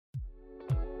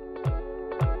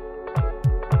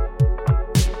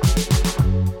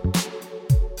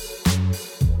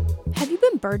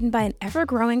burdened by an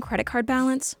ever-growing credit card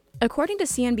balance? According to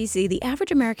CNBC, the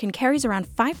average American carries around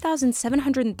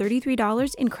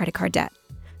 $5,733 in credit card debt.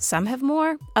 Some have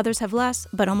more, others have less,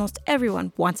 but almost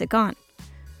everyone wants it gone.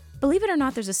 Believe it or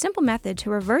not, there's a simple method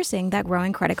to reversing that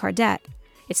growing credit card debt.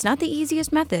 It's not the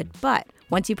easiest method, but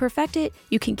once you perfect it,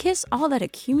 you can kiss all that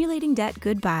accumulating debt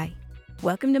goodbye.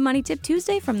 Welcome to Money Tip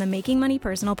Tuesday from the Making Money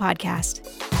Personal podcast.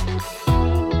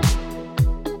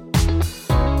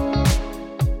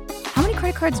 How many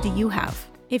credit cards do you have?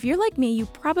 If you're like me, you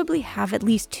probably have at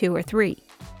least 2 or 3.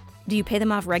 Do you pay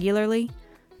them off regularly?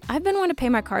 I've been one to pay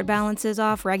my card balances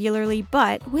off regularly,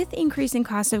 but with increasing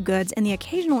cost of goods and the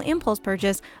occasional impulse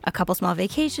purchase, a couple small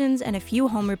vacations, and a few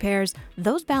home repairs,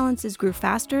 those balances grew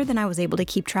faster than I was able to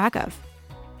keep track of.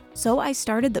 So I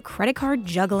started the credit card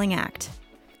juggling act.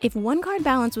 If one card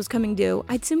balance was coming due,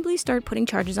 I'd simply start putting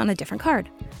charges on a different card.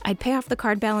 I'd pay off the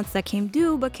card balance that came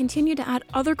due, but continue to add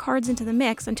other cards into the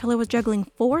mix until I was juggling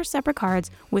 4 separate cards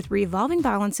with revolving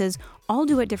balances, all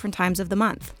due at different times of the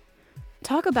month.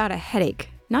 Talk about a headache,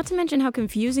 not to mention how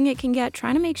confusing it can get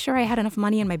trying to make sure I had enough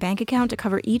money in my bank account to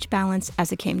cover each balance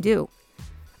as it came due.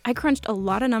 I crunched a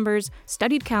lot of numbers,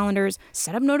 studied calendars,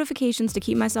 set up notifications to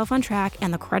keep myself on track,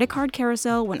 and the credit card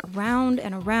carousel went around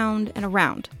and around and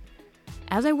around.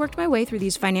 As I worked my way through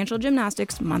these financial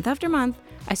gymnastics month after month,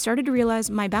 I started to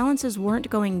realize my balances weren't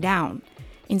going down.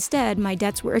 Instead, my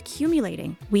debts were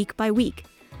accumulating week by week.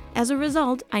 As a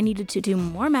result, I needed to do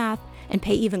more math and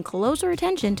pay even closer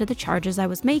attention to the charges I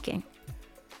was making.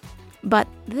 But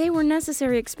they were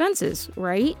necessary expenses,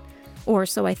 right? Or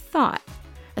so I thought.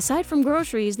 Aside from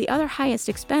groceries, the other highest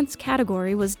expense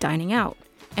category was dining out.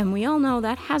 And we all know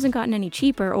that hasn't gotten any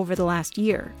cheaper over the last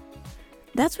year.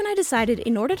 That's when I decided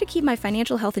in order to keep my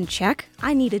financial health in check,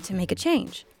 I needed to make a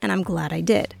change, and I'm glad I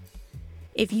did.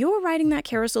 If you're riding that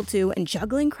carousel too and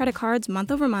juggling credit cards month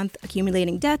over month,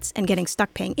 accumulating debts, and getting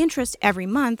stuck paying interest every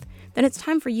month, then it's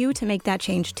time for you to make that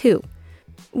change too.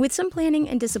 With some planning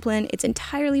and discipline, it's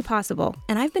entirely possible,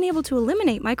 and I've been able to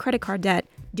eliminate my credit card debt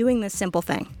doing this simple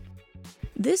thing.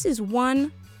 This is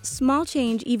one small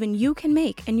change even you can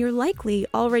make, and you're likely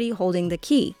already holding the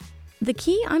key. The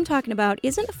key I'm talking about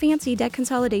isn't a fancy debt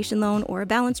consolidation loan or a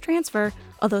balance transfer,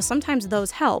 although sometimes those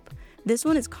help. This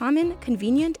one is common,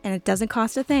 convenient, and it doesn't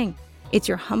cost a thing. It's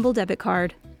your humble debit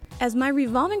card. As my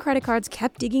revolving credit cards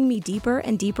kept digging me deeper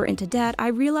and deeper into debt, I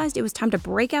realized it was time to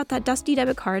break out that dusty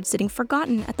debit card sitting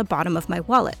forgotten at the bottom of my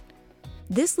wallet.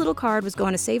 This little card was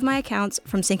going to save my accounts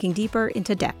from sinking deeper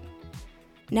into debt.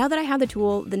 Now that I had the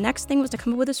tool, the next thing was to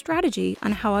come up with a strategy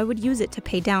on how I would use it to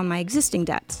pay down my existing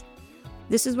debts.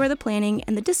 This is where the planning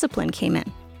and the discipline came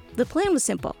in. The plan was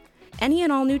simple. Any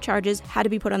and all new charges had to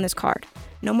be put on this card.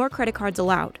 No more credit cards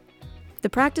allowed. The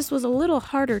practice was a little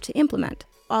harder to implement.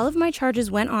 All of my charges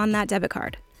went on that debit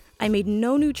card. I made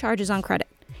no new charges on credit.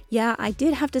 Yeah, I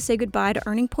did have to say goodbye to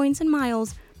earning points and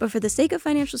miles, but for the sake of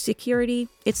financial security,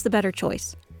 it's the better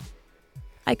choice.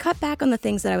 I cut back on the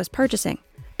things that I was purchasing.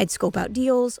 I'd scope out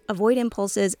deals, avoid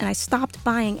impulses, and I stopped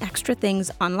buying extra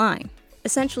things online.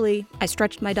 Essentially, I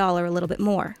stretched my dollar a little bit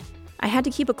more. I had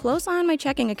to keep a close eye on my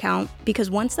checking account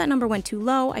because once that number went too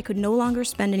low, I could no longer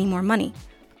spend any more money.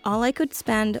 All I could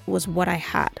spend was what I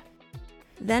had.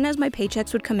 Then as my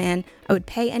paychecks would come in, I would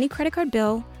pay any credit card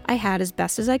bill I had as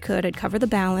best as I could. I'd cover the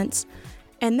balance.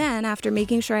 And then after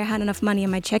making sure I had enough money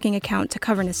in my checking account to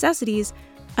cover necessities,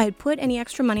 I'd put any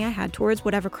extra money I had towards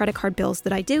whatever credit card bills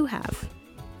that I do have.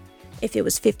 If it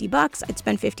was $50, I'd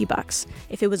spend $50.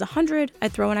 If it was $100,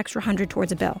 I'd throw an extra $100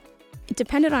 towards a bill. It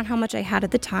depended on how much I had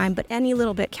at the time, but any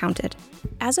little bit counted.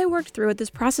 As I worked through it, this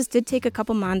process did take a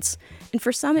couple months, and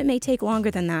for some it may take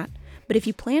longer than that. But if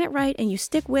you plan it right and you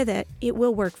stick with it, it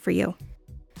will work for you.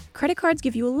 Credit cards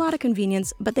give you a lot of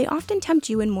convenience, but they often tempt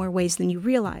you in more ways than you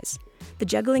realize. The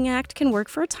juggling act can work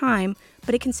for a time,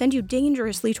 but it can send you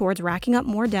dangerously towards racking up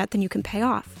more debt than you can pay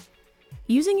off.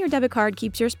 Using your debit card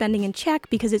keeps your spending in check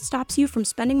because it stops you from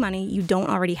spending money you don't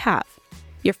already have.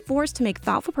 You're forced to make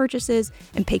thoughtful purchases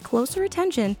and pay closer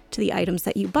attention to the items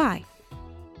that you buy.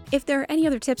 If there are any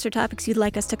other tips or topics you'd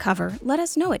like us to cover, let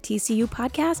us know at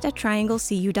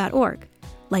tcupodcast@trianglecu.org.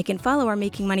 Like and follow our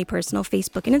Making Money Personal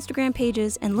Facebook and Instagram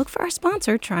pages, and look for our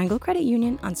sponsor, Triangle Credit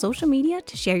Union, on social media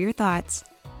to share your thoughts.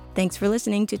 Thanks for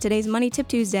listening to today's Money Tip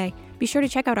Tuesday. Be sure to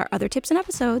check out our other tips and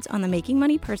episodes on the Making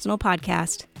Money Personal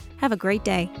podcast. Have a great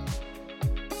day.